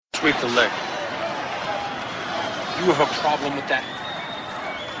Sweep the leg. You have a problem with that?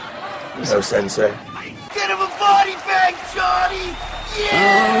 No, Sensei. Get him a body bag, Johnny!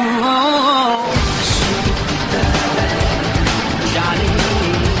 Yeah! Johnny!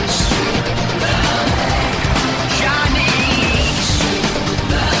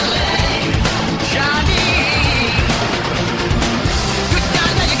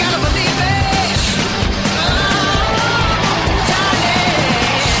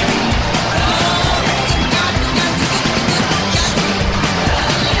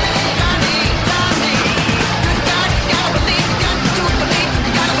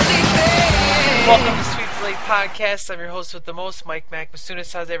 Welcome to Sweep the Leg Podcast. I'm your host with the most, Mike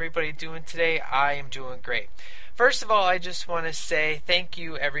Macmasunas. How's everybody doing today? I am doing great. First of all, I just want to say thank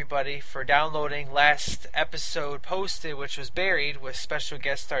you, everybody, for downloading last episode posted, which was Buried, with special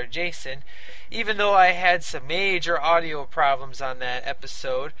guest star Jason. Even though I had some major audio problems on that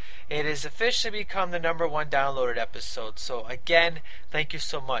episode, it has officially become the #1 downloaded episode. So again, thank you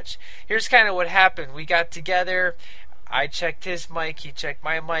so much. Here's kind of what happened. We got together. I checked his mic, he checked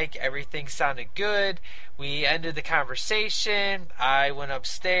my mic, everything sounded good. We ended the conversation. I went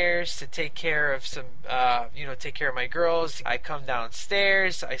upstairs to take care of take care of my girls. I come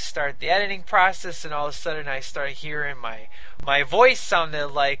downstairs, I start the editing process, and all of a sudden I start hearing my voice sounded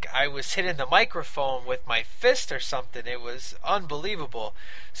like I was hitting the microphone with my fist or something. It was unbelievable.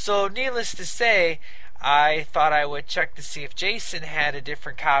 So needless to say, I thought I would check to see if Jason had a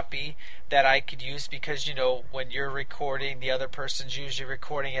different copy that I could use, because when you're recording, the other person's usually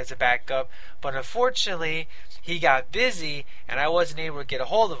recording as a backup. But unfortunately, he got busy and I wasn't able to get a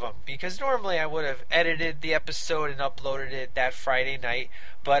hold of him, because normally I would have edited the episode and uploaded it that Friday night.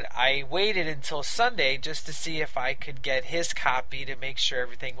 But I waited until Sunday just to see if I could get his copy to make sure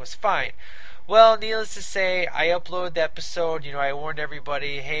everything was fine. Well, needless to say, I uploaded the episode. I warned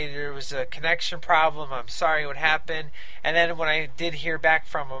everybody, hey, there was a connection problem. I'm sorry what happened. And then when I did hear back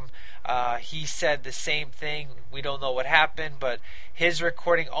from him, he said the same thing. We don't know what happened, but his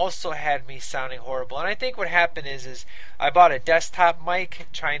recording also had me sounding horrible. And I think what happened is I bought a desktop mic,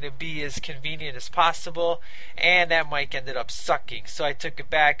 trying to be as convenient as possible, and that mic ended up sucking. So I took it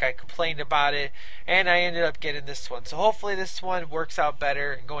back, I complained about it, and I ended up getting this one. So hopefully this one works out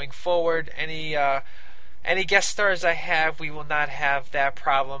better. And going forward, any guest stars I have, we will not have that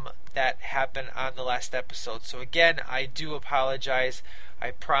problem that happened on the last episode. So again, I do apologize.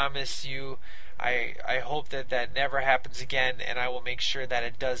 I promise you, I hope that never happens again, and I will make sure that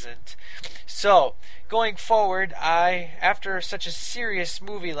it doesn't. So, going forward, after such a serious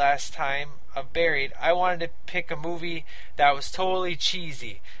movie last time of Buried, I wanted to pick a movie that was totally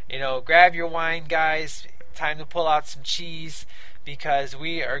cheesy. Grab your wine, guys. Time to pull out some cheese, because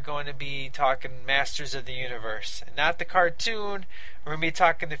we are going to be talking Masters of the Universe. Not the cartoon, we're going to be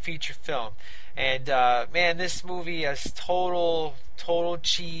talking the feature film. And, man, this movie is total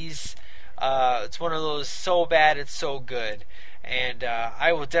cheese. It's one of those so bad it's so good. And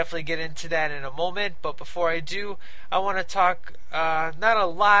I will definitely get into that in a moment. But before I do, I want to talk, not a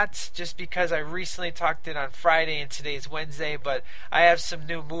lot, just because I recently talked it on Friday and today's Wednesday. But I have some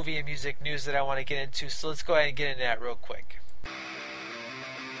new movie and music news that I want to get into. So let's go ahead and get into that real quick.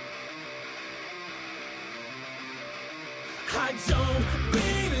 I don't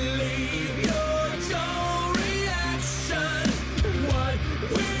believe your dull reaction. What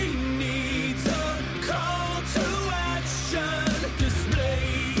we need to call to action.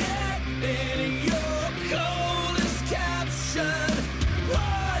 Display it in your coldest caption.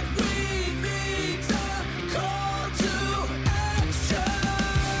 What we need to call to action.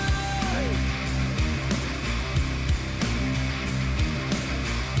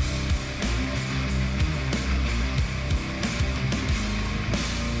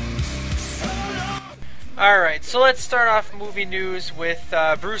 Alright, so let's start off movie news with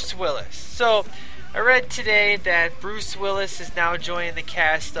Bruce Willis. So, I read today that Bruce Willis is now joining the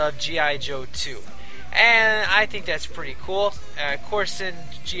cast of G.I. Joe 2. And I think that's pretty cool. Of course, in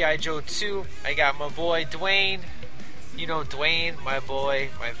G.I. Joe 2, I got my boy Dwayne. Dwayne, my boy,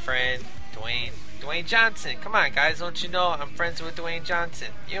 my friend, Dwayne Johnson. Come on, guys, don't you know I'm friends with Dwayne Johnson?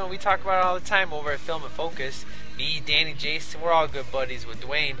 We talk about it all the time over at Film and Focus. Me, Danny, Jason, we're all good buddies with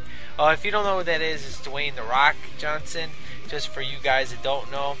Dwayne. If you don't know who that is, it's Dwayne The Rock Johnson, just for you guys that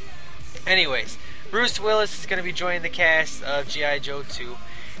don't know. Anyways, Bruce Willis is going to be joining the cast of G.I. Joe 2,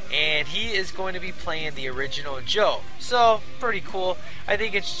 and he is going to be playing the original Joe. So, pretty cool. I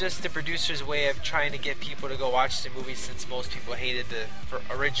think it's just the producer's way of trying to get people to go watch the movie, since most people hated the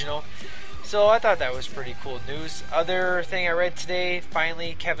original. So I thought that was pretty cool news. Other thing I read today,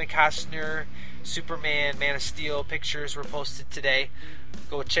 finally Kevin Costner Superman, Man of Steel pictures were posted today.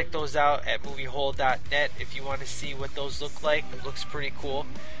 Go check those out at moviehole.net if you want to see what those look like. It looks pretty cool.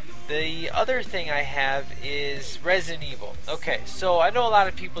 The other thing I have is Resident Evil. Okay, so I know a lot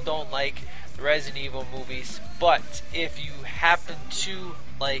of people don't like the Resident Evil movies, but if you happen to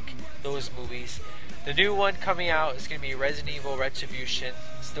like those movies, the new one coming out is going to be Resident Evil Retribution.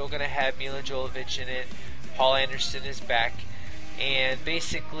 It's still going to have Mila Jovovich in it. Paul Anderson is back. And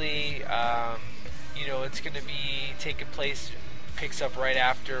basically, it's going to be taking place, picks up right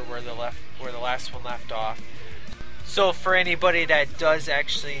after where the last one left off. So for anybody that does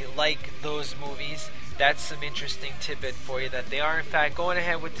actually like those movies, that's some interesting tidbit for you, that they are in fact going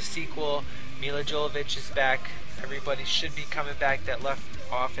ahead with the sequel. Mila Jovovich is back. Everybody should be coming back that left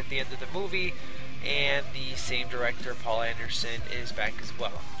off at the end of the movie. And the same director, Paul Anderson, is back as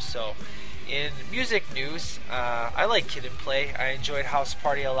well. So in music news, I like Kid and Play. I enjoyed House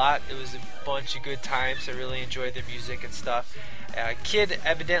Party a lot. It was a bunch of good times. I really enjoyed their music and stuff. Kid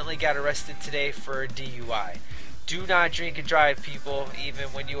evidently got arrested today for DUI. Do not drink and drive, people. Even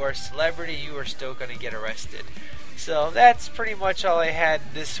when you are a celebrity, you are still going to get arrested. So that's pretty much all I had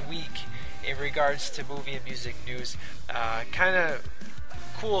this week in regards to movie and music news. Kind of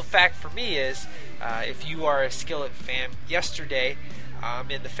cool fact for me is, if you are a Skillet fan, yesterday I'm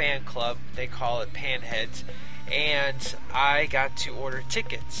in the fan club. They call it Panheads. And I got to order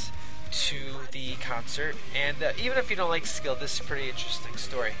tickets to the concert. And even if you don't like Skillet, this is a pretty interesting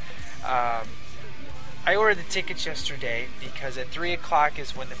story. I ordered the tickets yesterday because at 3 o'clock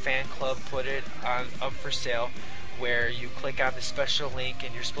is when the fan club put it up for sale, where you click on the special link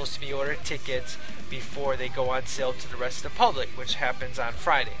and you're supposed to be ordering tickets before they go on sale to the rest of the public, which happens on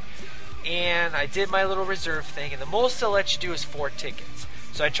Friday. And I did my little reserve thing, and the most they'll let you do is 4 tickets.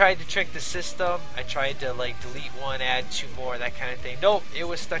 So I tried to trick the system. I tried to delete one, add 2 more, that kind of thing. Nope, it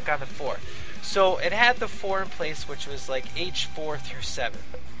was stuck on the 4. So it had the 4 in place, which was H4 through 7.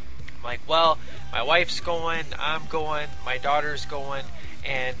 I'm like, well, my wife's going, I'm going, my daughter's going,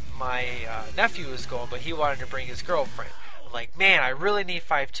 and my nephew is going, but he wanted to bring his girlfriend. I'm like, man, I really need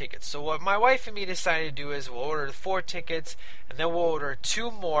 5 tickets. So what my wife and me decided to do is we'll order 4 tickets, and then we'll order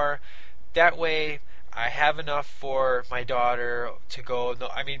 2 more. That way I have enough for my daughter to go.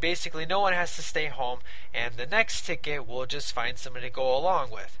 Basically no one has to stay home, and the next ticket we'll just find somebody to go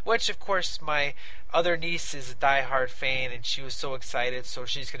along with. Which, of course, my other niece is a diehard fan, and she was so excited, so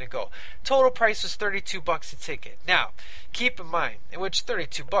she's going to go. Total price was $32 a ticket. Now, keep in mind, in which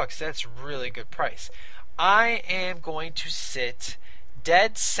 $32, that's a really good price. I am going to sit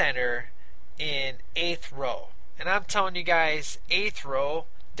dead center in 8th row. And I'm telling you guys, 8th row,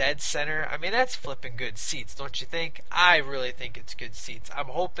 dead center, that's flipping good seats, don't you think? I really think it's good seats. I'm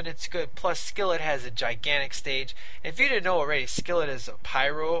hoping it's good. Plus, Skillet has a gigantic stage. And if you didn't know already, Skillet is a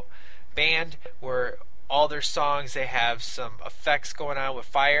pyro band where all their songs, they have some effects going on with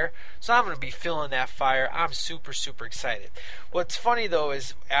fire. So I'm going to be feeling that fire. I'm super, super excited. What's funny, though,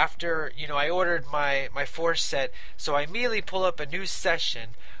 is after, I ordered my 4 set, so I immediately pull up a new session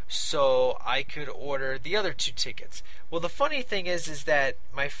so I could order the other 2 tickets. Well, the funny thing is that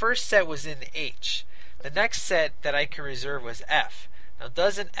my first set was in H. The next set that I could reserve was F. Now,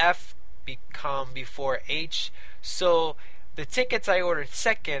 doesn't F come before H? So the tickets I ordered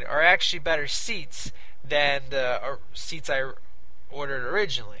second are actually better seats than the seats I ordered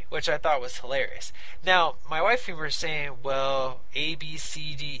originally, which I thought was hilarious. Now, my wife and me were saying, well, A, B,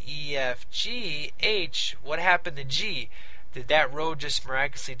 C, D, E, F, G, H, what happened to G? Did that row just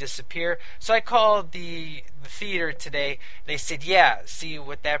miraculously disappear? So I called the theater today. They said, yeah, see,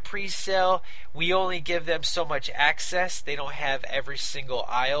 with that pre-sale, we only give them so much access. They don't have every single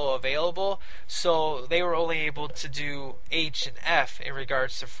aisle available. So they were only able to do H and F in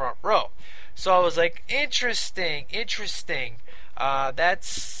regards to front row. So I was like, interesting.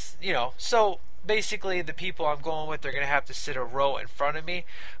 That's, so basically the people I'm going with, they're going to have to sit a row in front of me.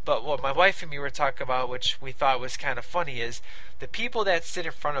 But what my wife and me were talking about, which we thought was kind of funny, is the people that sit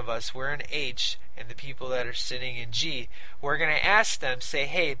in front of us, we're in H, and the people that are sitting in G, we're going to ask them, say,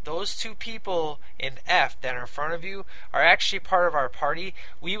 hey, those 2 people in F that are in front of you are actually part of our party.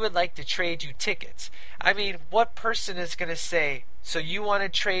 We would like to trade you tickets. What person is going to say, so you want to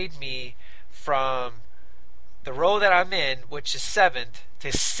trade me from the row that I'm in, which is 7th, to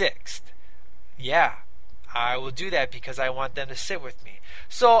 6th? Yeah, I will do that because I want them to sit with me.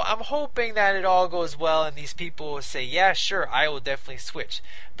 So I'm hoping that it all goes well and these people will say, yeah, sure, I will definitely switch.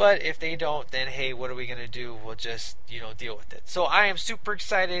 But if they don't, then hey, what are we going to do? We'll just, deal with it. So I am super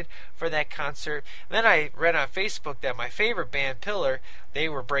excited for that concert. And then I read on Facebook that my favorite band, Pillar, they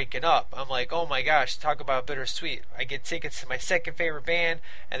were breaking up. I'm like, oh my gosh, talk about bittersweet. I get tickets to my second favorite band,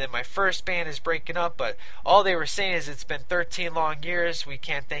 and then my first band is breaking up, but all they were saying is it's been 13 long years, we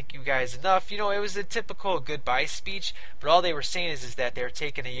can't thank you guys enough. It was a typical goodbye speech, but all they were saying is that they're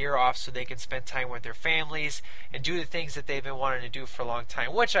taking a year off so they can spend time with their families and do the things that they've been wanting to do for a long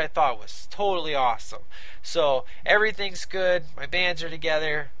time, which I thought was totally awesome. So everything's good, my bands are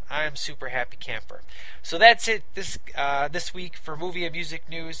together, I'm super happy camper. So that's it this week for movie and music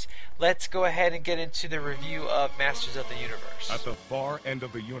news. Let's go ahead and get into the review of Masters of the Universe. At the far end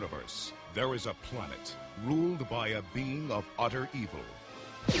of the universe, there is a planet ruled by a being of utter evil.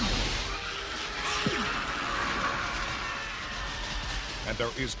 And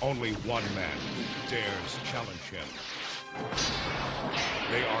there is only one man who dares challenge him.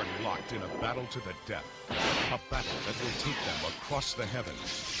 They are locked in a battle to the death. A battle that will take them across the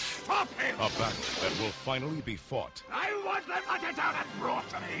heavens. Stop him! A battle that will finally be fought I want them hunted down and brought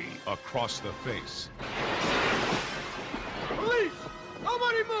to me! across the face Police!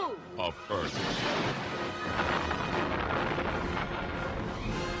 Nobody move! of Earth.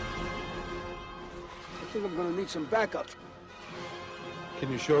 I think I'm gonna need some backup.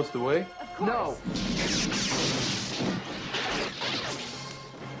 Can you show us the way? No.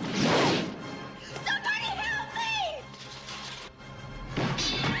 Somebody help me!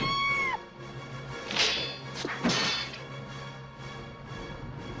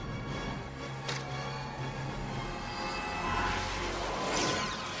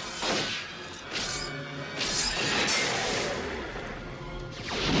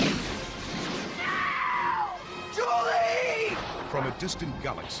 Julie! From a distant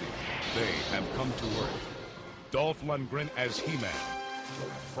galaxy, they have come to Earth. Dolph Lundgren as He-Man.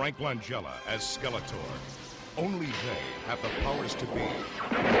 Frank Langella as Skeletor. Only they have the powers to be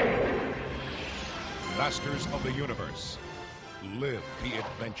Masters of the Universe. Live the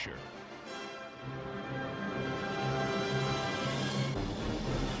adventure.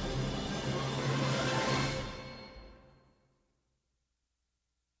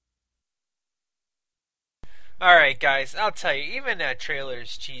 Alright guys, I'll tell you, even that trailer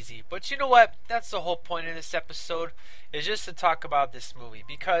is cheesy, but you know what? That's the whole point of this episode, is just to talk about this movie,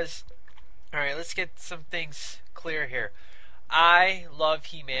 because, alright, let's get some things clear here. I love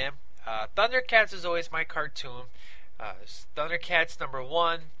He-Man. Thundercats is always my cartoon. Thundercats number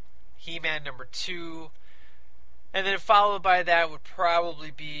 1, He-Man number 2, and then followed by that would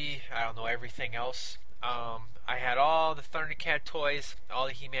probably be, I don't know, everything else. I had all the Thundercat toys, all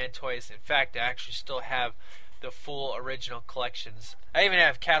the He-Man toys. In fact, I actually still have the full original collections. I even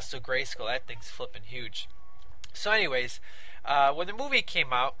have Castle Grayskull. That thing's flipping huge. So anyways, when the movie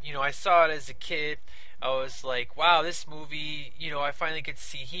came out, I saw it as a kid. I was like, wow, this movie, I finally get to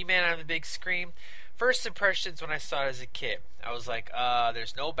see He-Man on the big screen. First impressions when I saw it as a kid, I was like,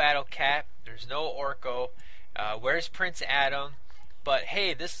 there's no Battle Cat, there's no Orko, where's Prince Adam? But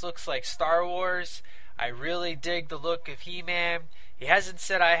hey, this looks like Star Wars. I really dig the look of He-Man. He hasn't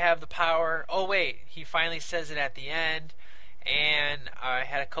said I have the power. Oh wait, he finally says it at the end. And I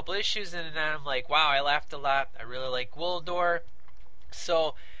had a couple issues, and then I'm like, wow, I laughed a lot. I really like Wildor.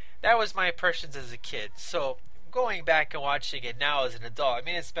 So that was my impressions as a kid. So going back and watching it now as an adult,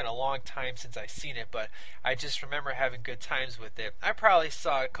 it's been a long time since I've seen it, but I just remember having good times with it. I probably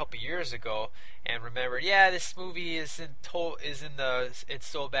saw it a couple years ago and remembered, yeah, this movie is in the it's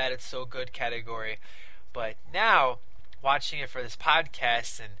so bad, it's so good category. But now, watching it for this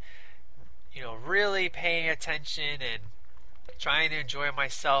podcast and, really paying attention and trying to enjoy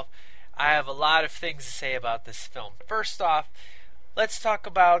myself, I have a lot of things to say about this film. First off, let's talk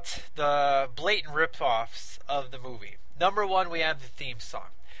about the blatant rip-offs of the movie. Number one, we have the theme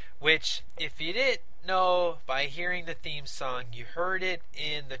song, which, if you didn't know by hearing the theme song, you heard it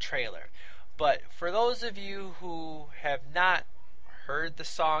in the trailer. But for those of you who have not heard the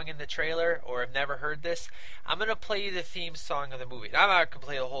song in the trailer or have never heard this, I'm going to play you the theme song of the movie. I'm not going to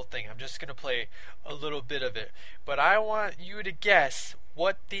play the whole thing. I'm just going to play a little bit of it. But I want you to guess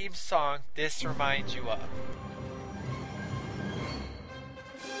what theme song this reminds you of.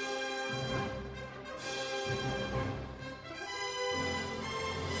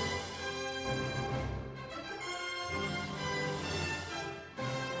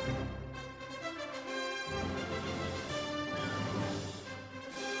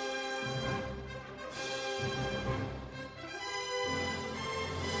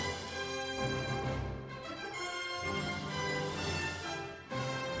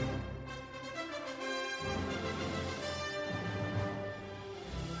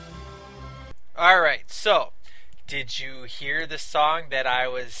 Alright, so, did you hear the song that I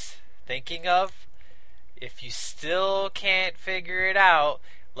was thinking of? If you still can't figure it out,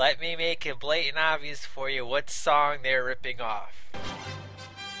 let me make it blatant obvious for you what song they're ripping off.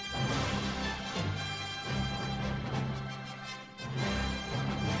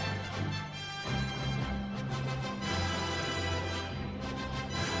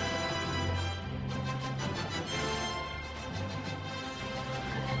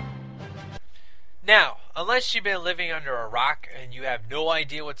 Now, unless you've been living under a rock and you have no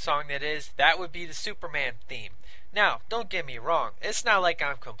idea what song that is, that would be the Superman theme. Now, don't get me wrong, it's not like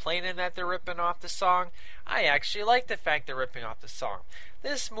I'm complaining that they're ripping off the song. I actually like the fact they're ripping off the song.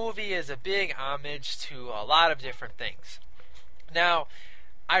 This movie is a big homage to a lot of different things. Now,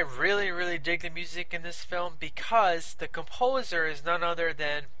 I really dig the music in this film because the composer is none other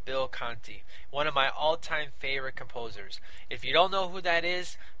than Bill Conti, one of my all-time favorite composers. If you don't know who that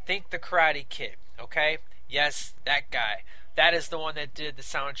is, think The Karate Kid, okay? Yes, that guy. That is the one that did the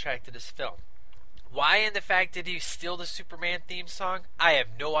soundtrack to this film. Why in the fact did he steal the Superman theme song? I have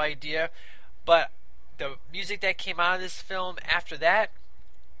no idea. But the music that came out of this film after that,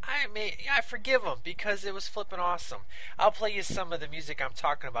 I forgive him because it was flipping awesome. I'll play you some of the music I'm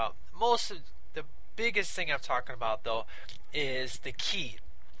talking about. The biggest thing I'm talking about though is the key.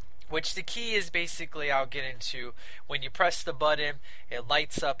 Which the key is basically, I'll get into, when you press the button, it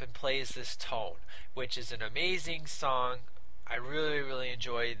lights up and plays this tone, which is an amazing song. I really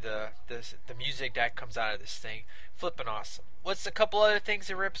enjoy the music that comes out of this thing. Flipping awesome. What's a couple other things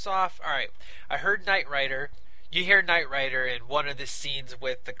it rips off? Alright, I heard Knight Rider. You hear Knight Rider in one of the scenes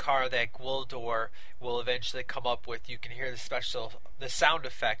with the car that Gwildor will eventually come up with. You can hear the sound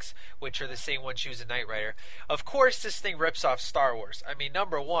effects, which are the same ones used in Knight Rider. Of course, this thing rips off Star Wars. I mean,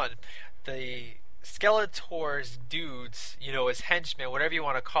 number one, the Skeletor's dudes, his henchmen, whatever you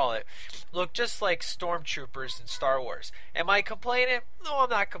want to call it, look just like stormtroopers in Star Wars. Am I complaining? No,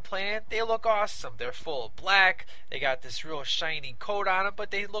 I'm not complaining. They look awesome. They're full of black. They got this real shiny coat on them, but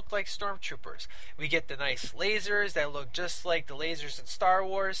they look like stormtroopers. We get the nice lasers that look just like the lasers in Star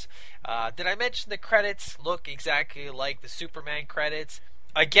Wars. Did I mention the credits look exactly like the Superman credits?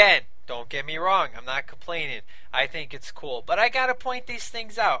 Again, don't get me wrong, I'm not complaining. I think it's cool. But I gotta point these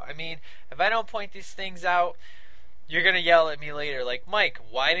things out. I mean, if I don't point these things out, you're gonna yell at me later. Like, Mike,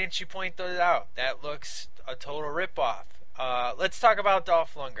 why didn't you point those out? That looks a total ripoff. Let's talk about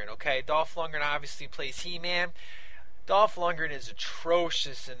Dolph Lundgren, okay? Dolph Lundgren obviously plays He-Man. Dolph Lundgren is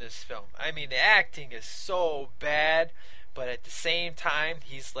atrocious in this film. I mean, the acting is so bad, but at the same time,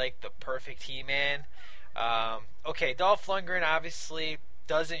 he's like the perfect He-Man. Okay, Dolph Lundgren obviously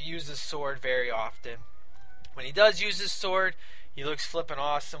doesn't use his sword very often. When he does use his sword, he looks flippin'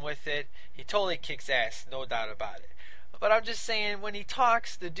 awesome with it. He totally kicks ass, no doubt about it. But I'm just saying, when he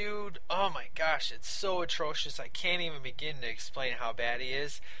talks, the dude, oh my gosh, it's so atrocious. I can't even begin to explain how bad he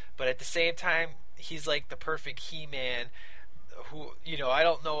is. But at the same time, he's like the perfect He-Man who, I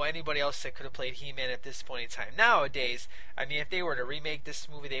don't know anybody else that could have played He-Man at this point in time. Nowadays, I mean, if they were to remake this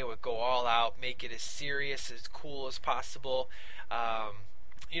movie, they would go all out, make it as serious, as cool as possible.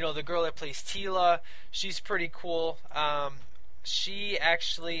 The girl that plays Teela, she's pretty cool. She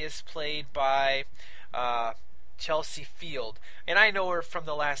actually is played by Chelsea Field, and I know her from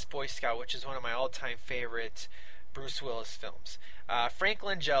The Last Boy Scout, which is one of my all-time favorite Bruce Willis films. Frank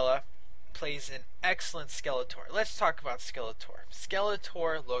Langella plays an excellent Skeletor. Let's talk about Skeletor.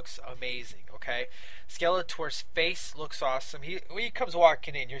 Skeletor looks amazing, okay? Skeletor's face looks awesome. When he comes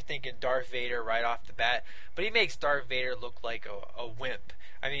walking in, you're thinking Darth Vader right off the bat, but he makes Darth Vader look like a wimp.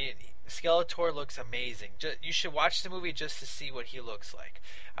 I mean, Skeletor looks amazing. You should watch the movie just to see what he looks like.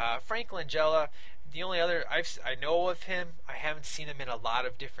 Frank Langella, the only other I know of him, I haven't seen him in a lot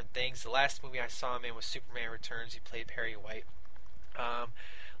of different things. The last movie I saw him in was Superman Returns. He played Perry White.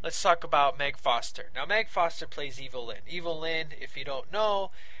 Let's talk about Meg Foster. Now, Meg Foster plays Evil Lyn. Evil Lyn, if you don't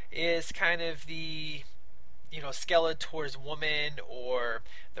know, is kind of the, Skeletor's woman or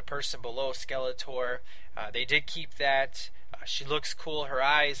the person below Skeletor. They did keep that. She looks cool. Her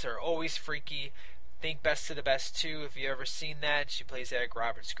eyes are always freaky. Think Best of the Best 2, if you've ever seen that. She plays Eric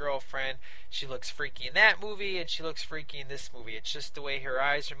Roberts' girlfriend. She looks freaky in that movie, and she looks freaky in this movie. It's just the way her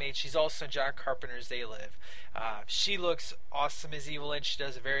eyes are made. She's also in John Carpenter's They Live. She looks awesome as Evil Lyn. She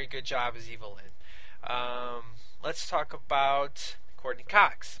does a very good job as Evil Lyn. Let's talk about Courtney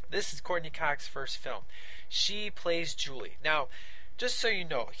Cox. This is Courtney Cox's first film. She plays Julie. Now, just so you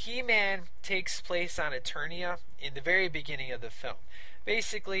know, He-Man takes place on Eternia in the very beginning of the film.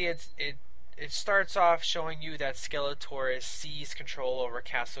 Basically, it starts off showing you that Skeletor has seized control over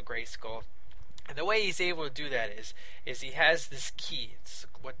Castle Grayskull, And the way he's able to do that is he has this key. It's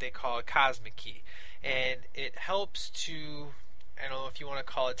what they call a cosmic key. And it helps to, I don't know if you want to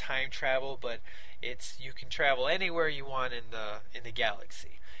call it time travel, but you can travel anywhere you want in the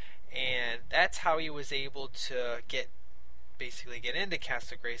galaxy. And that's how he was able to basically get into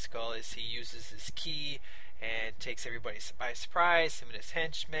Castle Grayskull, is he uses his key and takes everybody by surprise, him and his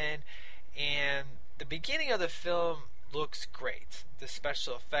henchmen. And the beginning of the film looks great. The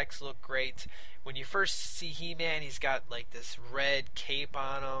special effects look great. When you first see He-Man, he's got like this red cape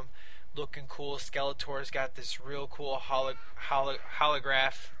on him, looking cool. Skeletor's got this real cool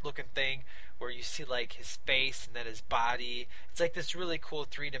holograph looking thing where you see like his face and then his body. It's like this really cool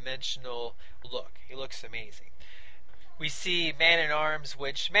three-dimensional look. He looks amazing. We see Man-at-Arms,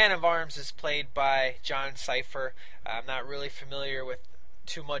 which Man-at-Arms is played by John Cypher. I'm not really familiar with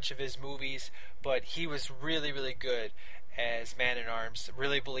too much of his movies, but he was really, really good as Man-at-Arms.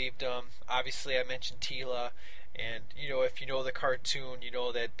 Really believed him. Obviously, I mentioned Teela, and if you know the cartoon, you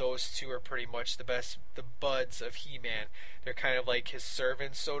know that those two are pretty much the buds of He-Man. They're kind of like his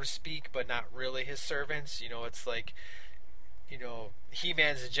servants, so to speak, but not really his servants. It's like,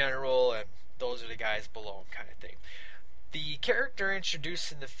 He-Man's the general, and those are the guys below him, kind of thing. The character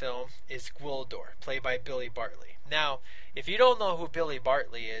introduced in the film is Gwildor, played by Billy Bartley. Now, if you don't know who Billy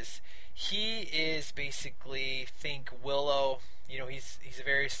Bartley is, he is basically, think Willow. He's a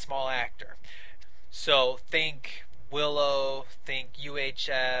very small actor. So think Willow, think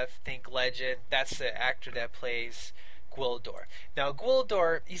UHF, think Legend. That's the actor that plays Gwildor. Now,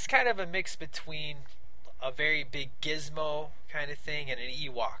 Gwildor, he's kind of a mix between a very big Gizmo kind of thing and an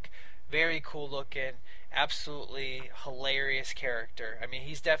Ewok. Very cool looking, absolutely hilarious character. I mean,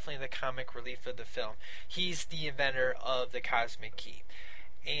 he's definitely the comic relief of the film. He's the inventor of the Cosmic Key.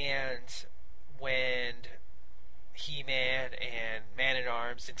 And when He-Man and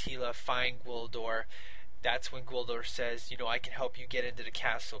Man-at-Arms and Teela find Gwildor, that's when Gwildor says, I can help you get into the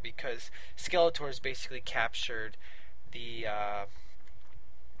castle, because Skeletor's basically captured the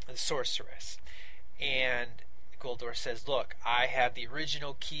sorceress. And Gwildor says, look, I have the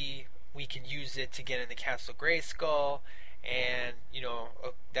original key. We can use it to get into Castle Grayskull, and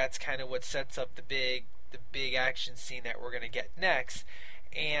that's kind of what sets up the big action scene that we're going to get next.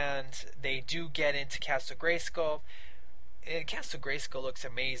 And they do get into Castle Grayskull. And Castle Grayskull looks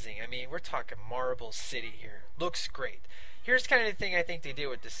amazing. I mean, we're talking Marble City here. Looks great. Here's kind of the thing I think they did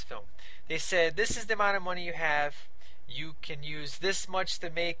with this film. They said, this is the amount of money you have. You can use this much to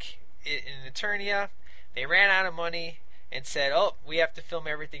make it in Eternia. They ran out of money and said, we have to film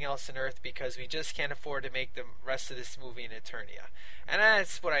everything else on Earth because we just can't afford to make the rest of this movie in Eternia. And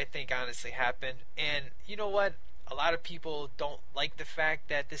that's what I think honestly happened. And you know what? A lot of people don't like the fact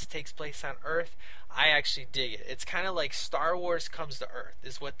that this takes place on Earth. I actually dig it. It's kind of like Star Wars comes to Earth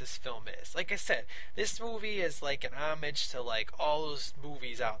is what this film is. Like I said, this movie is like an homage to like all those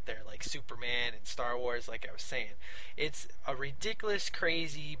movies out there, like Superman and Star Wars, like I was saying. It's a ridiculous,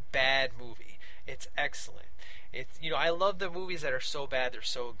 crazy, bad movie. It's excellent. It's, I love the movies that are so bad they're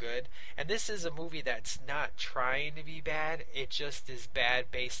so good, and this is a movie that's not trying to be bad. It just is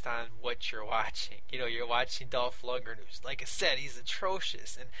bad based on what you're watching. You're watching Dolph Lundgren, who's, like I said, he's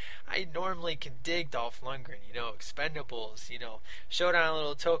atrocious, and I normally can dig Dolph Lundgren. Expendables, Showdown in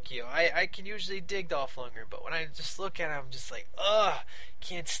Little Tokyo. I can usually dig Dolph Lundgren, but when I just look at him, I'm just like, ugh,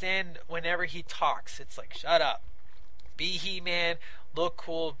 can't stand whenever he talks. It's like, shut up. Be He-Man, look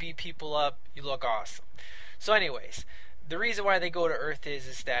cool, beat people up, you look awesome. So anyways, the reason why they go to Earth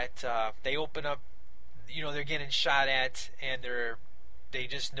is that they open up, they're getting shot at, and they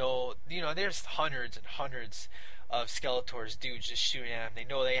just know, there's hundreds and hundreds of Skeletor's dudes just shooting at them.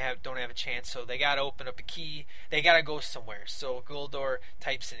 They know they don't have a chance, so they gotta open up a key. They gotta go somewhere. So Gwildor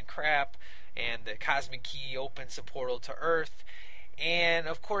types in crap, and the Cosmic Key opens the portal to Earth. And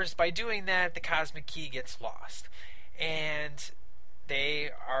of course, by doing that, the Cosmic Key gets lost. And they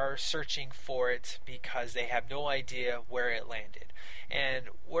are searching for it because they have no idea where it landed. And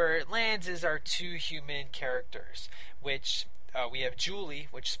where it lands is our two human characters, which we have Julie,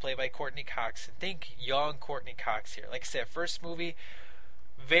 which is played by Courtney Cox. And think young Courtney Cox here. Like I said, first movie,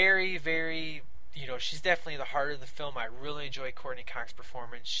 very, very, she's definitely the heart of the film. I really enjoy Courtney Cox's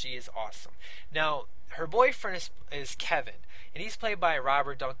performance. She is awesome. Now, her boyfriend is Kevin, and he's played by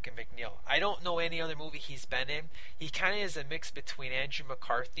Robert Duncan McNeil. I don't know any other movie he's been in. He kind of is a mix between Andrew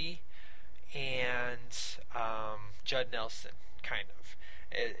McCarthy and Judd Nelson, kind of.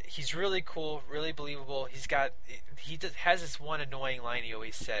 He's really cool, really believable. He has this one annoying line he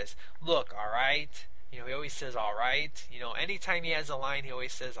always says, "Look, all right." He always says, "all right." Anytime he has a line, he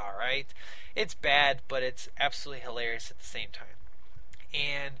always says, "all right." It's bad, but it's absolutely hilarious at the same time.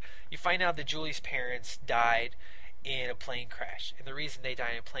 And you find out that Julie's parents died in a plane crash. And the reason they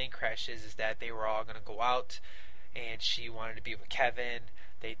died in a plane crash is that they were all going to go out, and she wanted to be with Kevin.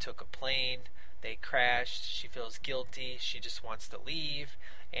 They took a plane. They crashed. She feels guilty. She just wants to leave.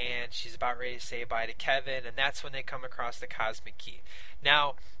 And she's about ready to say bye to Kevin. And that's when they come across the Cosmic Key.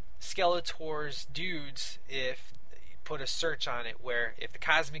 Now, Skeletor's dudes, if you put a search on it, where if the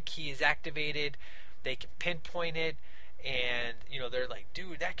Cosmic Key is activated, they can pinpoint it. And, they're like,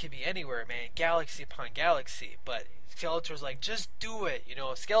 dude, that could be anywhere, man. Galaxy upon galaxy. But Skeletor's like, just do it.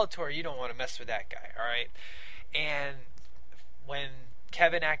 Skeletor, you don't want to mess with that guy, all right? And when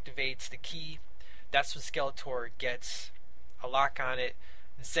Kevin activates the key, that's when Skeletor gets a lock on it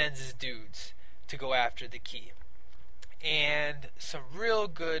and sends his dudes to go after the key. And some real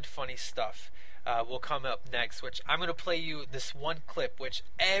good, funny stuff will come up next, which I'm going to play you this one clip, which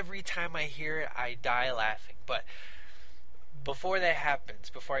every time I hear it, I die laughing. But before that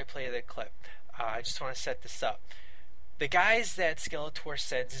happens, before I play the clip, I just want to set this up. The guys that Skeletor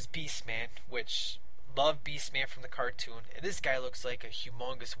sends is Beastman, which love Beastman from the cartoon, and this guy looks like a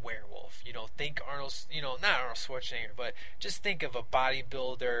humongous werewolf. Think Arnold, not Arnold Schwarzenegger, but just think of a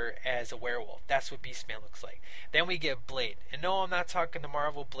bodybuilder as a werewolf. That's what Beastman looks like. Then we get Blade, and no, I'm not talking the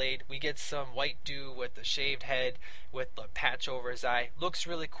Marvel Blade. We get some white dude with a shaved head, with the patch over his eye. Looks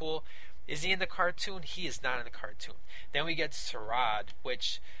really cool. Is he in the cartoon? He is not in the cartoon. Then we get Sarad,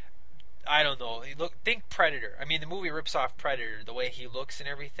 which, I don't know. Think Predator. I mean, the movie rips off Predator, the way he looks and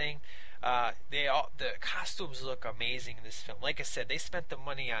everything. The costumes look amazing in this film. Like I said, they spent the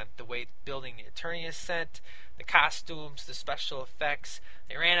money on the way building the Eternius set, the costumes, the special effects.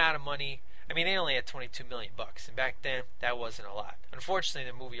 They ran out of money. I mean, they only had $22 million, and back then that wasn't a lot. Unfortunately,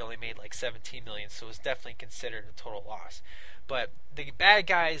 the movie only made like $17 million, so it was definitely considered a total loss. But the bad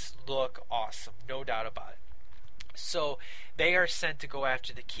guys look awesome, no doubt about it. So they are sent to go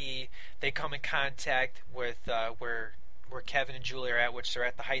after the key. They come in contact with where Kevin and Julie are at, which they're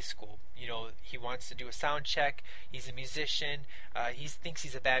at the high school. He wants to do a sound check. He's a musician. He thinks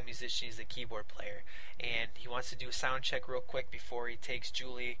he's a bad musician. He's a keyboard player. And he wants to do a sound check real quick before he takes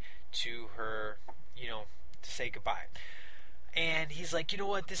Julie to her, to say goodbye. And he's like, you know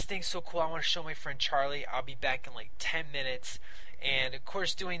what, this thing's so cool, I want to show my friend Charlie. I'll be back in like 10 minutes. And of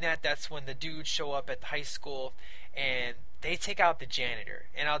course, doing that, that's when the dudes show up at the high school, and they take out the janitor.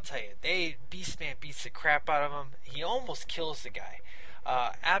 And I'll tell you, Beastman beats the crap out of him. He almost kills the guy.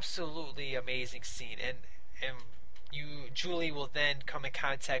 Absolutely amazing scene. And Julie will then come in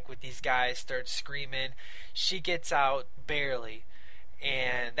contact with these guys, start screaming. She gets out barely,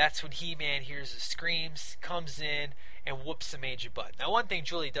 and that's when He-Man hears the screams, comes in, and whoops the major butt. Now, one thing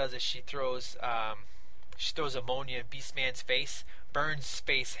Julie does is she throws ammonia in Beastman's face, burns his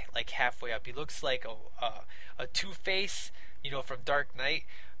face like halfway up. He looks like a Two-Face, from Dark Knight,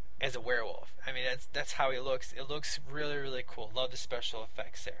 as a werewolf. I mean, that's how he looks. It looks really, really cool. Love the special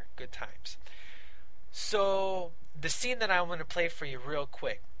effects there. Good times. So the scene that I want to play for you real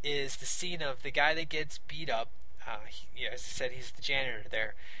quick is the scene of the guy that gets beat up. As I said, he's the janitor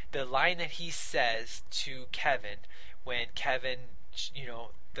there. The line that he says to Kevin when Kevin,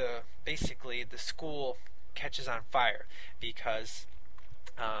 basically the school catches on fire because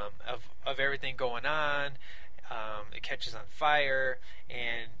of everything going on. It catches on fire,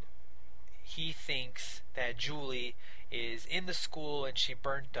 and he thinks that Julie is in the school and she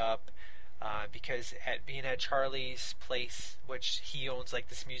burnt up because being at Charlie's place, which he owns like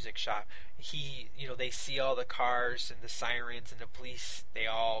this music shop, they see all the cars and the sirens and the police, they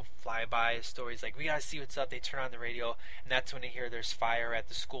all fly by. His story's like, we gotta see what's up. They turn on the radio, and that's when they hear there's fire at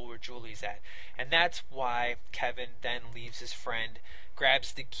the school where Julie's at. And that's why Kevin then leaves his friend,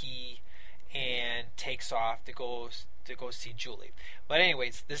 grabs the key, and takes off to go see Julie. But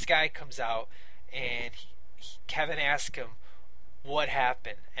anyways, this guy comes out, and Kevin asks him what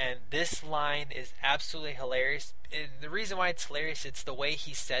happened, and this line is absolutely hilarious. And the reason why it's hilarious, it's the way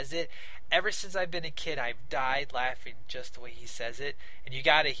he says it. Ever since I've been a kid, I've died laughing just the way he says it, and you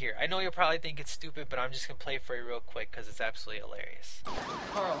gotta hear. I know you'll probably think it's stupid, but I'm just gonna play it for you real quick because it's absolutely hilarious.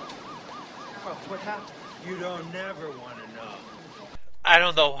 Carl, what happened? You don't never want to know. I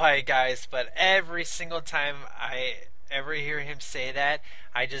don't know why, guys, but every single time I ever hear him say that,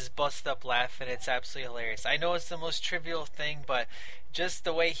 I just bust up laughing. It's absolutely hilarious. I know it's the most trivial thing, but just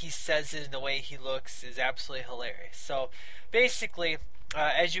the way he says it and the way he looks is absolutely hilarious. So basically,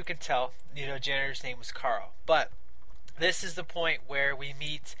 as you can tell, janitor's name was Carl. But this is the point where we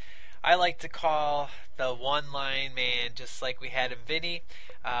meet, I like to call the one-line man, just like we had in Vinny.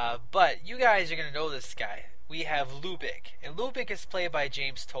 But you guys are going to know this guy. We have Lubick, and Lubick is played by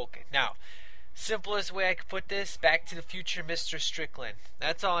James Tolkien. Now, Simplest way I could put this, Back to the Future Mr. Strickland.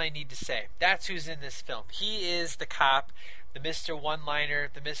 That's all I need to say. That's who's in this film. He is the cop, the Mr. One-Liner,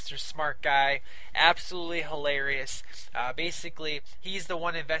 the Mr. Smart Guy. Absolutely hilarious. Basically, he's the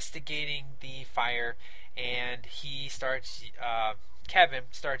one investigating the fire, and he starts... Kevin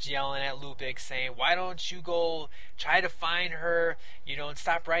starts yelling at Lubick, saying, "Why don't you go try to find her, and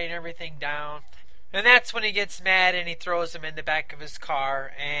stop writing everything down?" And that's when he gets mad and he throws him in the back of his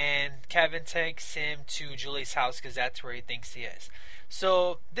car, and Kevin takes him to Julie's house because that's where he thinks he is.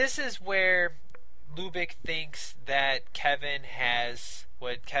 So this is where Lubick thinks that Kevin has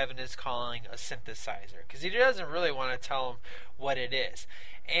what Kevin is calling a synthesizer, because he doesn't really want to tell him what it is.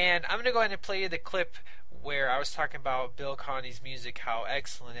 And I'm going to go ahead and play you the clip where I was talking about Bill Conti's music, how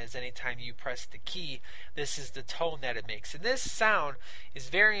excellent it is. Anytime you press the key, this is the tone that it makes. And this sound is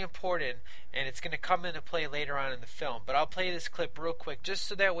very important, and it's going to come into play later on in the film. But I'll play this clip real quick, just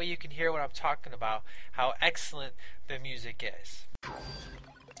so that way you can hear what I'm talking about, how excellent the music is.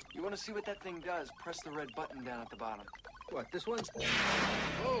 You want to see what that thing does? Press the red button down at the bottom. What, this one?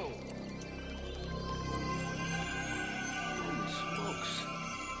 Whoa! Holy smokes.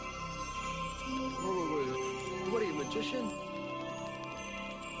 Wait. What are you, magician?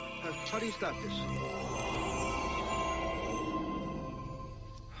 How do you stop this?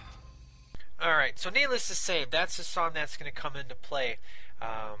 Alright, so needless to say, that's the song that's going to come into play.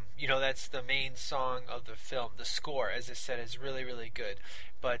 That's the main song of the film. The score, as I said, is really, really good.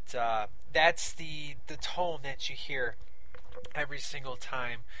 But that's the tone that you hear every single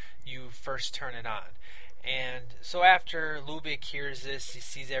time you first turn it on. And so after Lubick hears this, he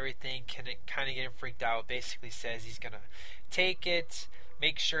sees everything, kind of getting freaked out, basically says he's going to take it,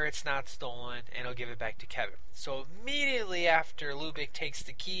 make sure it's not stolen, and he'll give it back to Kevin. So immediately after Lubick takes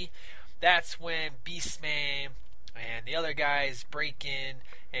the key, that's when Beastman and the other guys break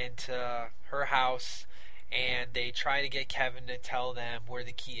into her house, and they try to get Kevin to tell them where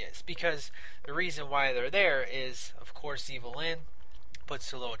the key is. Because the reason why they're there is, of course, Evil Lynn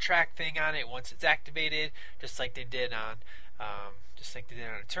puts a little track thing on it once it's activated, just like they did on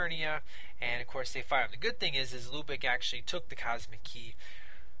Eternia, and of course they fire him. The good thing is Lubick actually took the cosmic key,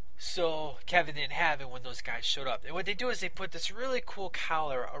 so Kevin didn't have it when those guys showed up. And what they do is they put this really cool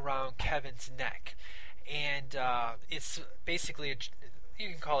collar around Kevin's neck, and it's basically you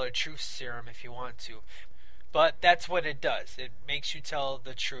can call it a truth serum if you want to. But that's what it does. It makes you tell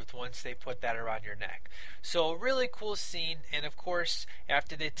the truth once they put that around your neck. So really cool scene. And of course,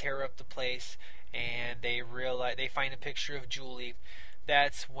 after they tear up the place and they find a picture of Julie,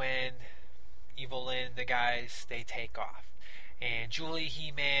 that's when Evil Lynn, the guys, they take off. And Julie,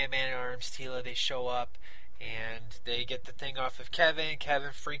 He-Man, Man-at-Arms, Teela, they show up and they get the thing off of Kevin.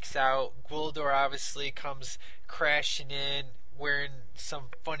 Kevin freaks out. Gwildor obviously comes crashing in, wearing some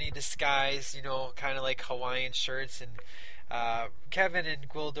funny disguise, kind of like Hawaiian shirts, and Kevin and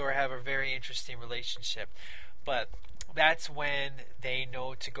Gwildor have a very interesting relationship. But that's when they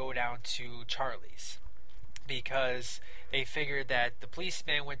know to go down to Charlie's, because they figured that the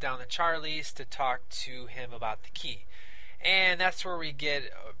policeman went down to Charlie's to talk to him about the key. And that's where we get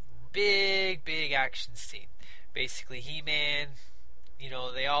a big action scene. Basically, He-Man,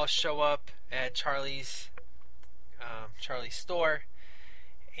 they all show up at Charlie's store,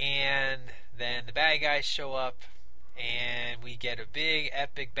 and then the bad guys show up, and we get a big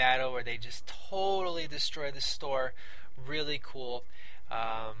epic battle where they just totally destroy the store. Really cool.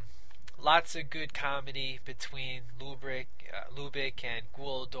 Lots of good comedy between Lubick and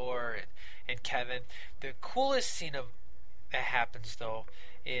Gwildor and Kevin. The coolest scene that happens though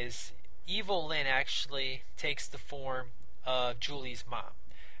is Evil Lynn actually takes the form of Julie's mom.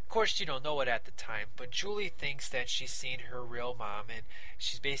 Of course, you don't know it at the time, but Julie thinks that she's seen her real mom, and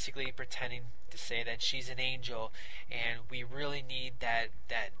she's basically pretending to say that she's an angel, and we really need that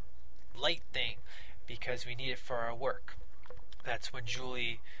light thing because we need it for our work. That's when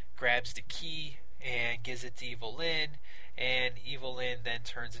Julie grabs the key and gives it to Evil Lynn, and Evil Lynn then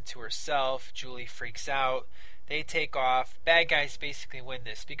turns into herself. Julie freaks out. They take off. Bad guys basically win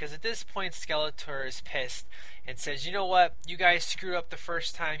this, because at this point Skeletor is pissed and says, you know what, you guys screwed up the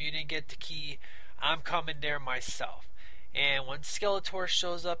first time, you didn't get the key, I'm coming there myself. And when Skeletor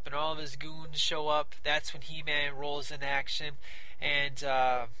shows up and all of his goons show up, that's when He-Man rolls in action and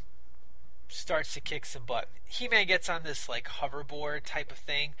starts to kick some butt. He-Man gets on this like hoverboard type of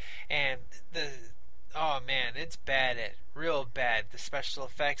thing, and oh man, it's bad, real bad, the special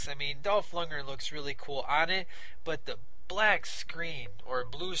effects. I mean, Dolph Lundgren looks really cool on it, but the black screen or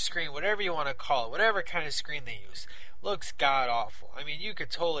blue screen, whatever you want to call it, whatever kind of screen they use, looks god-awful. I mean, you could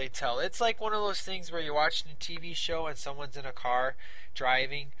totally tell. It's like one of those things where you're watching a TV show and someone's in a car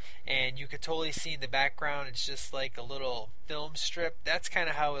driving, and you could totally see in the background it's just like a little film strip. That's kind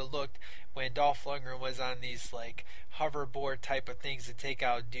of how it looked when Dolph Lundgren was on these like hoverboard type of things to take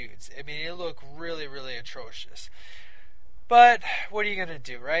out dudes. I mean, it looked really, really atrocious. But what are you going to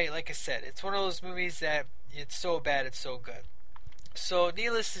do, right? Like I said, it's one of those movies that it's so bad, it's so good. So,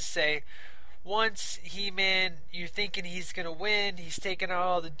 needless to say, once He-Man, you're thinking he's going to win, he's taking out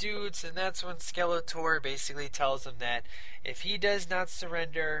all the dudes, and that's when Skeletor basically tells him that if he does not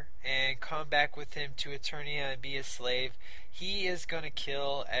surrender and come back with him to Eternia and be a slave, he is going to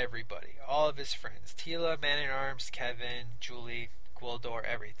kill everybody, all of his friends, Teela, Man-at-Arms, Kevin, Julie, Gwildor,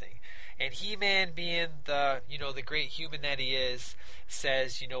 everything. And He-Man, being the great human that he is,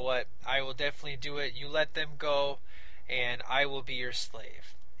 says, you know what, I will definitely do it, you let them go, and I will be your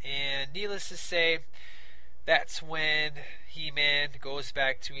slave. And needless to say, that's when He-Man goes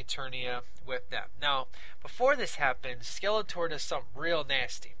back to Eternia with them. Now, before this happens, Skeletor does something real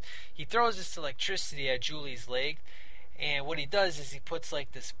nasty. He throws this electricity at Julie's leg, and what he does is he puts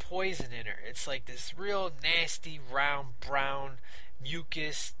like this poison in her. It's like this real nasty, round, brown,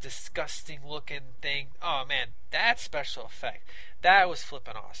 mucus, disgusting looking thing. Oh man, that special effect, that was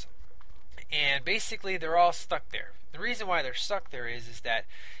flippin' awesome. And basically they're all stuck there. The reason why they're stuck there is that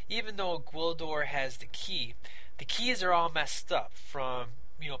even though Gwildor has the keys are all messed up from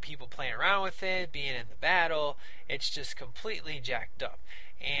people playing around with it, being in the battle. It's just completely jacked up.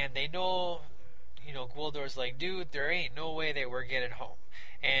 And they know, Gwildor's like, dude, there ain't no way that we're getting home.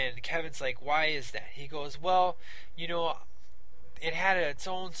 And Kevin's like, why is that? He goes, well, it had its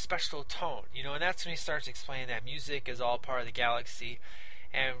own special tone, and that's when he starts explaining that music is all part of the galaxy.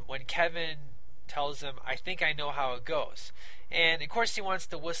 And when Kevin tells him, I think I know how it goes. And of course he wants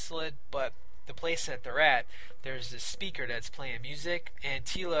to whistle it, but the place that they're at, there's this speaker that's playing music, and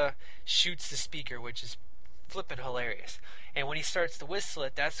Teela shoots the speaker, which is flippin' hilarious. And when he starts to whistle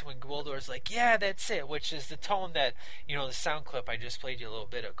it, that's when Gwildor's like, yeah, that's it, which is the tone that, the sound clip I just played you a little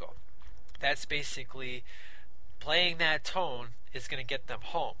bit ago. That's basically playing that tone is going to get them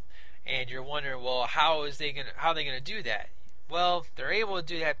home. And you're wondering, well, how are they going to do that? Well, they're able to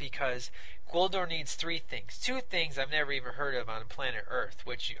do that because Gwildor needs three things. Two things I've never even heard of on planet Earth,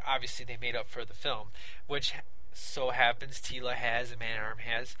 which obviously they made up for the film, which so happens Teela has and Man-at-Arms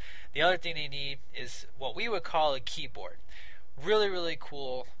has. The other thing they need is what we would call a keyboard. Really, really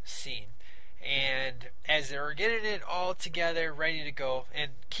cool scene. And as they're getting it all together, ready to go,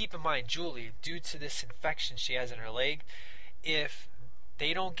 and keep in mind, Julie, due to this infection she has in her leg, if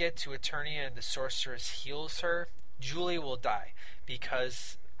they don't get to Eternia and the sorceress heals her, Julie will die,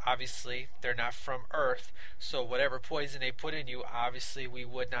 because obviously they're not from Earth, so whatever poison they put in you, obviously we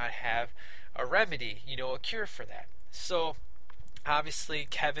would not have a remedy, a cure for that. So obviously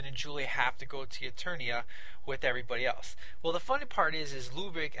Kevin and Julie have to go to Eternia with everybody else. Well, the funny part is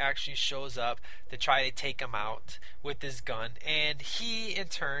Lubick actually shows up to try to take him out with his gun, and he in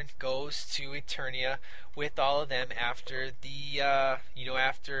turn goes to Eternia with all of them after the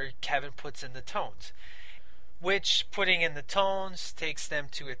after Kevin puts in the tones. Which, putting in the tones, takes them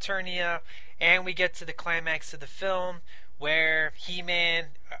to Eternia, and we get to the climax of the film, where He-Man,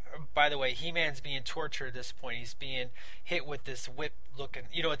 by the way, He-Man's being tortured at this point. He's being hit with this whip-looking,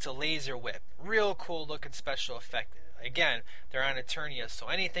 it's a laser whip. Real cool-looking special effect. Again, they're on Eternia, so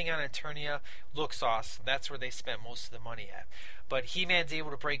anything on Eternia looks awesome. That's where they spent most of the money at. But He-Man's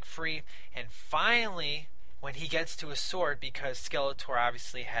able to break free, and finally, when he gets to his sword, because Skeletor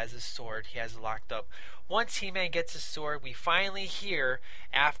obviously has his sword, he has it locked up. Once He-Man gets his sword, we finally hear,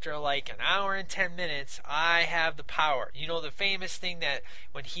 after like an hour and 10 minutes, I have the power. The famous thing that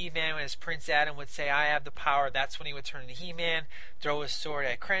when He-Man, as Prince Adam would say, I have the power, that's when he would turn into He-Man, throw his sword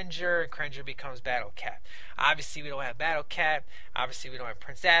at Cringer, and Cringer becomes Battle Cat. Obviously we don't have Battle Cat, obviously we don't have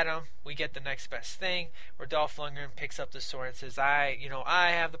Prince Adam. We get the next best thing, where Dolph Lundgren picks up the sword and says, I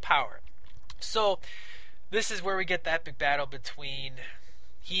have the power. So this is where we get the epic battle between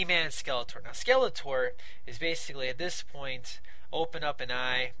He-Man and Skeletor. Now, Skeletor is basically, at this point, open up an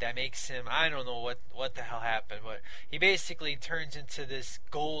eye that makes him, I don't know what the hell happened, but he basically turns into this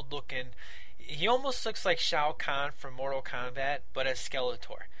gold-looking, he almost looks like Shao Kahn from Mortal Kombat, but as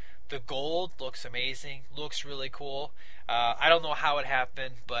Skeletor. The gold looks amazing, looks really cool. I don't know how it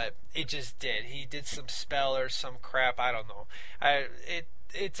happened, but it just did. He did some spell or some crap, I don't know.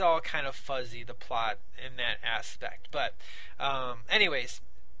 It's all kind of fuzzy, the plot in that aspect. But anyways,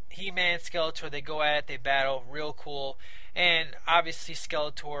 He-Man and Skeletor, they go at it, they battle, real cool. And obviously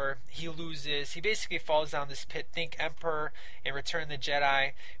Skeletor, he loses. He basically falls down this pit. Think Emperor in Return of the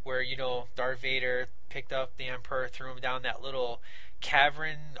Jedi, where, you know, Darth Vader picked up the Emperor, threw him down that little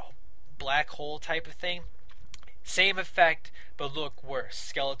cavern, black hole type of thing. Same effect, but look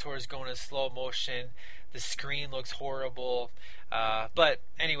worse. Skeletor is going in slow motion. The screen looks horrible. But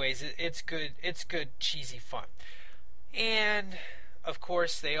anyways, it's good. It's good, cheesy fun. And of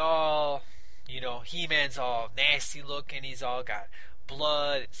course, they all, you know, He-Man's all nasty looking. He's all got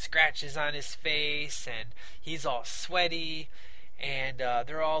blood and scratches on his face, and he's all sweaty. And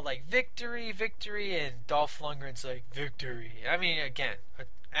they're all like, victory, victory. And Dolph Lundgren's like, victory. I mean, again,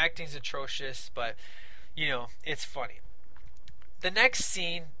 acting's atrocious, but, you know, it's funny. The next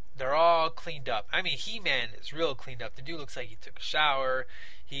scene, they're all cleaned up. I mean, He-Man is real cleaned up. The dude looks like he took a shower.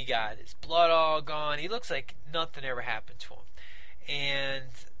 He got his blood all gone. He looks like nothing ever happened to him.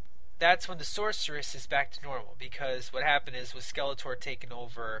 And that's when the Sorceress is back to normal, because what happened is with Skeletor taking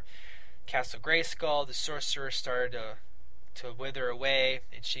over Castle Grayskull, the Sorceress started to wither away,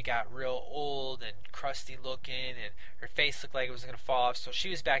 and she got real old and crusty looking, and her face looked like it was going to fall off, so she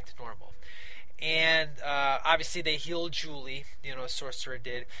was back to normal. And obviously they healed Julie, you know, Sorcerer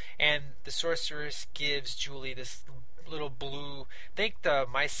did, and the Sorceress gives Julie this little blue, think the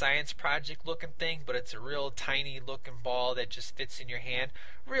My Science Project looking thing, but it's a real tiny looking ball that just fits in your hand.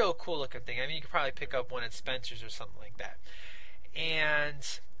 Real cool looking thing. I mean, you could probably pick up one at Spencer's or something like that.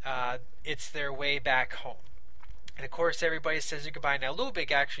 And it's their way back home. And of course, everybody says their goodbye. Now,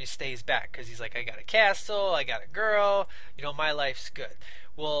 Lubick actually stays back because he's like, I got a castle, I got a girl, you know, my life's good.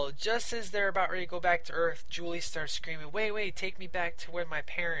 Well, just as they're about ready to go back to Earth, Julie starts screaming, wait, take me back to where my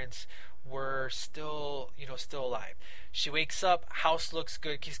parents were still alive. She wakes up, house looks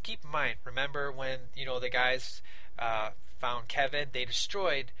good, because keep in mind, remember when, you know, the guys found Kevin, they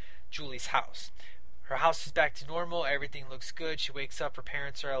destroyed Julie's house. Her house is back to normal, everything looks good, she wakes up, her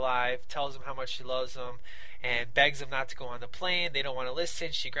parents are alive, tells them how much she loves them, and begs them not to go on the plane. They don't want to listen.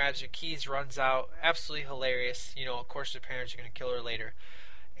 She grabs her keys, runs out, absolutely hilarious. You know, of course, her parents are going to kill her later.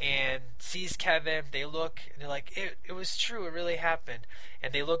 And sees Kevin, they look, and they're like, it was true, it really happened.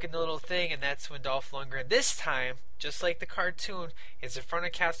 And they look in the little thing, and that's when Dolph Lundgren, this time, just like the cartoon, is in front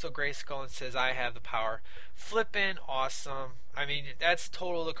of Castle Grayskull and says, I have the power. Flippin' awesome. I mean, that's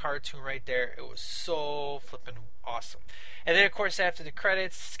total the cartoon right there. It was so flippin' awesome. And then, of course, after the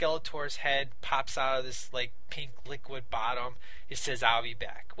credits, Skeletor's head pops out of this, like, pink liquid bottom. It says, I'll be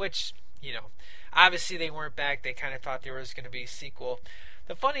back. Which, you know, obviously they weren't back. They kind of thought there was going to be a sequel.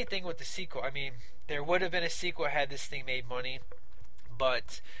 The funny thing with the sequel, I mean, there would have been a sequel had this thing made money,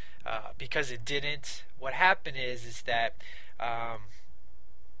 but because it didn't, what happened is that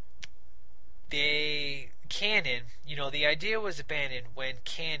Canon, you know, the idea was abandoned when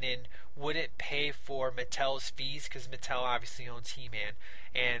Canon wouldn't pay for Mattel's fees, because Mattel obviously owns He-Man,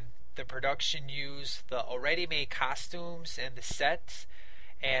 and the production used the already made costumes and the sets,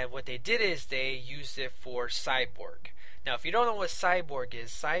 and what they did is they used it for Cyborg. Now, if you don't know what Cyborg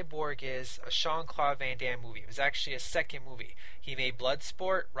is a Jean-Claude Van Damme movie. It was actually a second movie. He made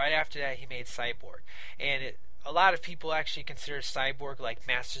Bloodsport. Right after that, he made Cyborg. And a lot of people actually consider Cyborg like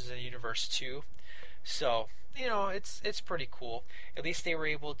Masters of the Universe 2. So, you know, it's pretty cool. At least they were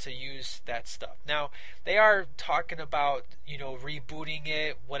able to use that stuff. Now, they are talking about, you know, rebooting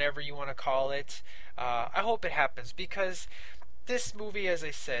it, whatever you want to call it. I hope it happens, because this movie, as I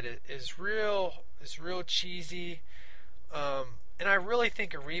said, is real cheesy. And I really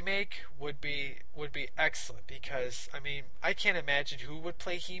think a remake would be excellent, because, I mean, I can't imagine who would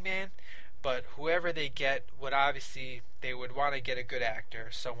play He-Man, but whoever they get would obviously, they would want to get a good actor,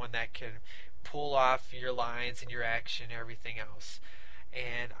 someone that can pull off your lines and your action and everything else.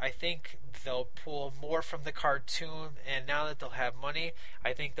 And I think they'll pull more from the cartoon, and now that they'll have money,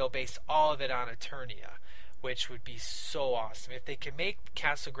 I think they'll base all of it on Eternia, which would be so awesome. If they can make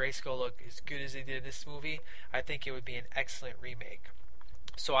Castle Grayskull look as good as they did in this movie, I think it would be an excellent remake.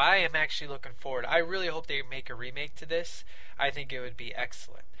 So I am actually looking forward. I really hope they make a remake to this. I think it would be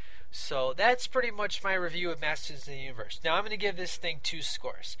excellent. So that's pretty much my review of Masters of the Universe. Now I'm going to give this thing 2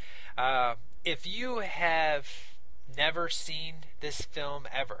 scores. If you have never seen this film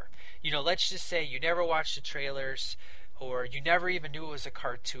ever, you know, let's just say you never watched the trailers, or you never even knew it was a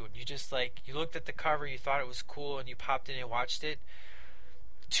cartoon. You just, like, you looked at the cover, you thought it was cool, and you popped in and watched it.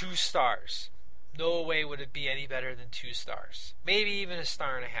 2 stars. No way would it be any better than 2 stars. Maybe even 1.5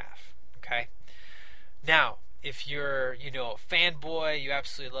 stars. Okay? Now, if you're, you know, a fanboy, you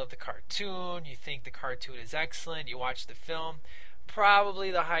absolutely love the cartoon, you think the cartoon is excellent, you watch the film,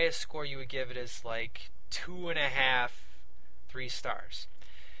 probably the highest score you would give it is like 2.5, 3 stars.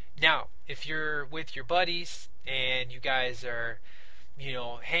 Now, if you're with your buddies and you guys are,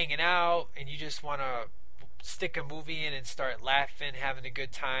 hanging out and you just want to stick a movie in and start laughing, having a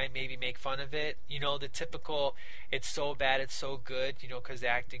good time, maybe make fun of it, the typical, it's so bad, it's so good, because the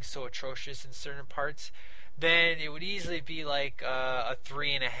acting's so atrocious in certain parts, then it would easily be like a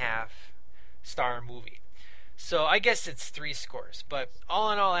 3.5 star movie. So I guess it's 3 scores, but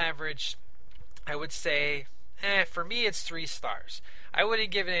all in all average, I would say, for me it's 3 stars. I wouldn't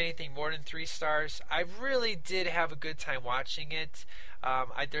give it anything more than 3 stars. I really did have a good time watching it.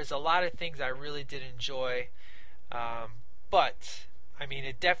 There's a lot of things I really did enjoy, but I mean,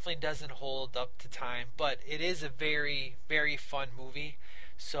 it definitely doesn't hold up to time, but it is a very, very fun movie.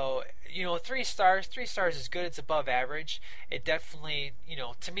 So, 3 stars. 3 stars is good. It's above average. It definitely,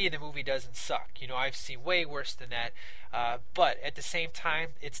 to me, the movie doesn't suck. I've seen way worse than that. But at the same time,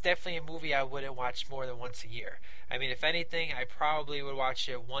 it's definitely a movie I wouldn't watch more than once a year. I mean, if anything, I probably would watch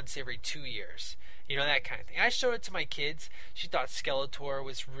it once every 2 years. That kind of thing. I showed it to my kids. She thought Skeletor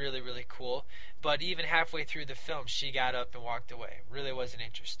was really, really cool. But even halfway through the film, she got up and walked away. Really wasn't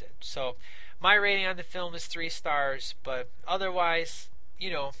interested. So, my rating on the film is 3 stars. But otherwise,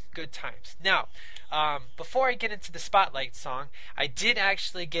 good times. Now, before I get into the Spotlight song, I did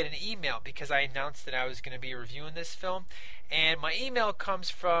actually get an email because I announced that I was going to be reviewing this film. And my email comes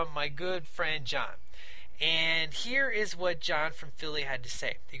from my good friend John. And here is what John from Philly had to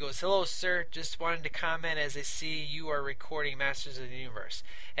say. He goes, "Hello, sir. Just wanted to comment as I see you are recording Masters of the Universe.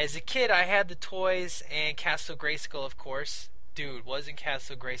 As a kid, I had the toys and Castle Grayskull, of course. Dude, wasn't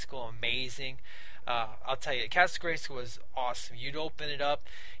Castle Grayskull amazing? I'll tell you, Castle Grayskull was awesome. You'd open it up.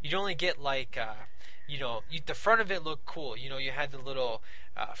 You'd only get like, the front of it looked cool. You had the little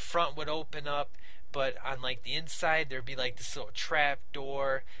front would open up. But on like the inside, there'd be like this little trap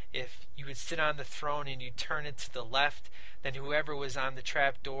door. If you would sit on the throne and you turn it to the left, then whoever was on the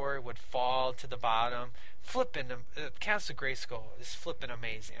trap door would fall to the bottom. Castle Grayskull is flipping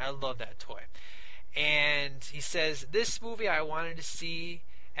amazing. I love that toy." And he says, "This movie I wanted to see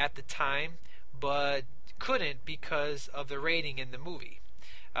at the time, but couldn't because of the rating in the movie."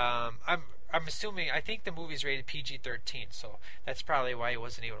 I'm assuming, I think the movie's rated PG-13, so that's probably why he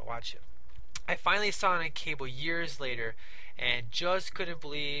wasn't able to watch it. "I finally saw it on cable years later and just couldn't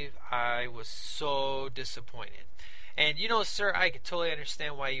believe I was so disappointed." And, sir, I could totally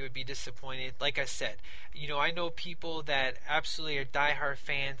understand why you would be disappointed. Like I said, I know people that absolutely are diehard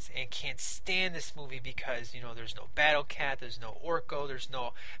fans and can't stand this movie because, there's no Battle Cat, there's no Orko, there's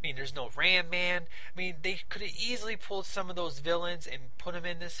no Ram Man. I mean, they could have easily pulled some of those villains and put them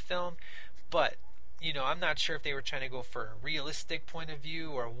in this film, but, I'm not sure if they were trying to go for a realistic point of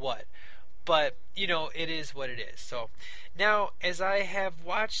view or what. But, it is what it is. So, now, as I have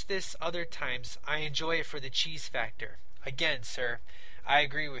watched this other times, I enjoy it for the cheese factor. Again, sir, I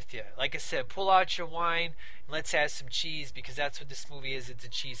agree with you. Like I said, pull out your wine and let's have some cheese because that's what this movie is. It's a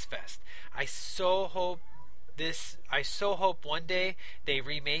cheese fest. I so hope one day they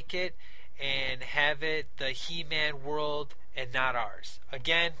remake it and have it the He-Man world and not ours.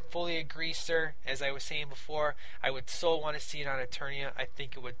 Again, fully agree, sir. As I was saying before, I would so want to see it on Eternia. I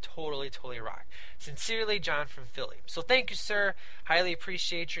think it would totally, totally rock. Sincerely, John from Philly. So thank you, sir. Highly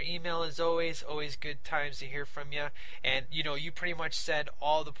appreciate your email as always. Always good times to hear from you. And, you pretty much said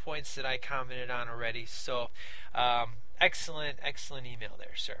all the points that I commented on already. So, excellent, excellent email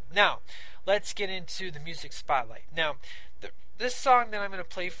there, sir. Now, let's get into the music spotlight. Now, this song that I'm going to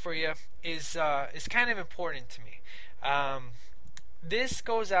play for you is kind of important to me. This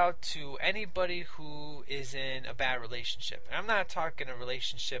goes out to anybody who is in a bad relationship. And I'm not talking a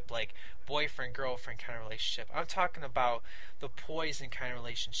relationship like boyfriend-girlfriend kind of relationship. I'm talking about the poison kind of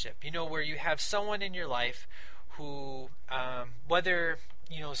relationship. Where you have someone in your life who, whether,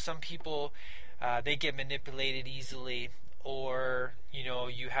 some people, they get manipulated easily, or,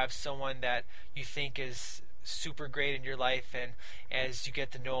 you have someone that you think is super great in your life, and as you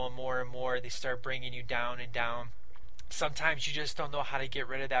get to know them more and more, they start bringing you down and down. Sometimes you just don't know how to get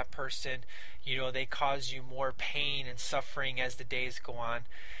rid of that person. They cause you more pain and suffering as the days go on.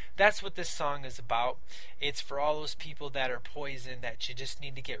 That's what this song is about. It's for all those people that are poison that you just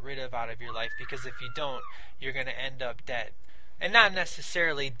need to get rid of out of your life, because if you don't, you're going to end up dead. And not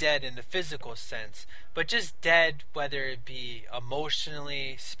necessarily dead in the physical sense, but just dead, whether it be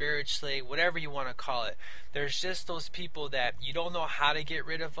emotionally, spiritually, whatever you want to call it. There's just those people that you don't know how to get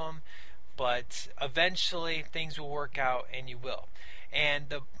rid of them, but eventually things will work out and you will. And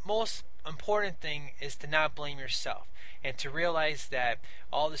the most important thing is to not blame yourself and to realize that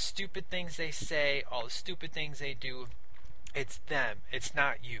all the stupid things they say, all the stupid things they do, it's them, it's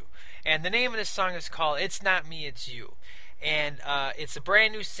not you. And the name of this song is called It's Not Me, It's You. And it's a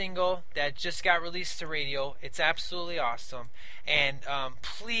brand new single that just got released to radio. It's absolutely awesome. And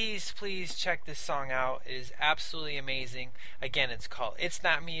please check this song out. It is absolutely amazing. Again, it's called It's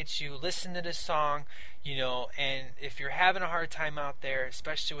Not Me, It's You. Listen to this song, and if you're having a hard time out there,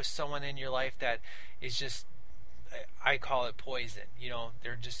 especially with someone in your life that is just, I call it poison.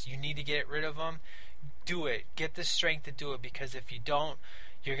 They're just, you need to get rid of them. Do it. Get the strength to do it, because if you don't,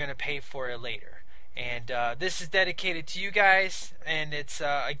 you're going to pay for it later. And this is dedicated to you guys. And it's,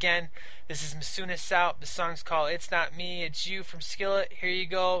 again, this is Masunas out. The song's called It's Not Me, It's You from Skillet. Here you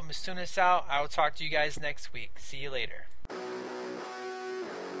go. Masunas out. I will talk to you guys next week. See you later.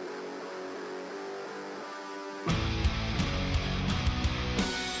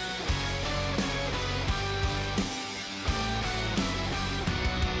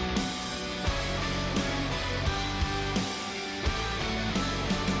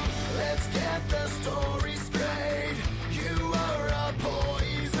 Let's get the story straight. You are a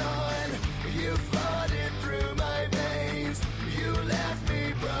poison. You flooded through my veins. You left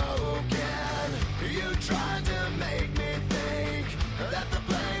me broken. You tried to make me think that the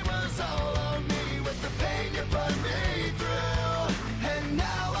blame was all on me with the pain you put me through. And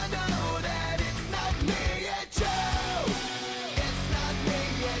now I know that it's not me, it's you. It's not me,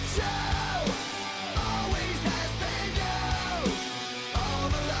 it's you. Always has been you. All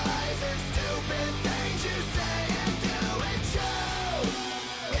the lies and stupid things you say and do, it's you.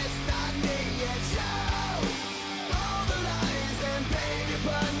 It's not me, it's you. All the lies and pain you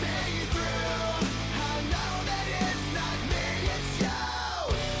put me through. I know that it's not me, it's you.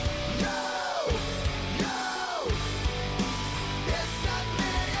 No, no. It's not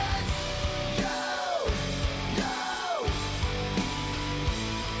me, it's you. No.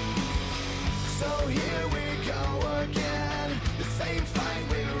 So here we go again. The same fight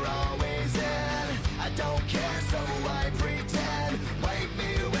we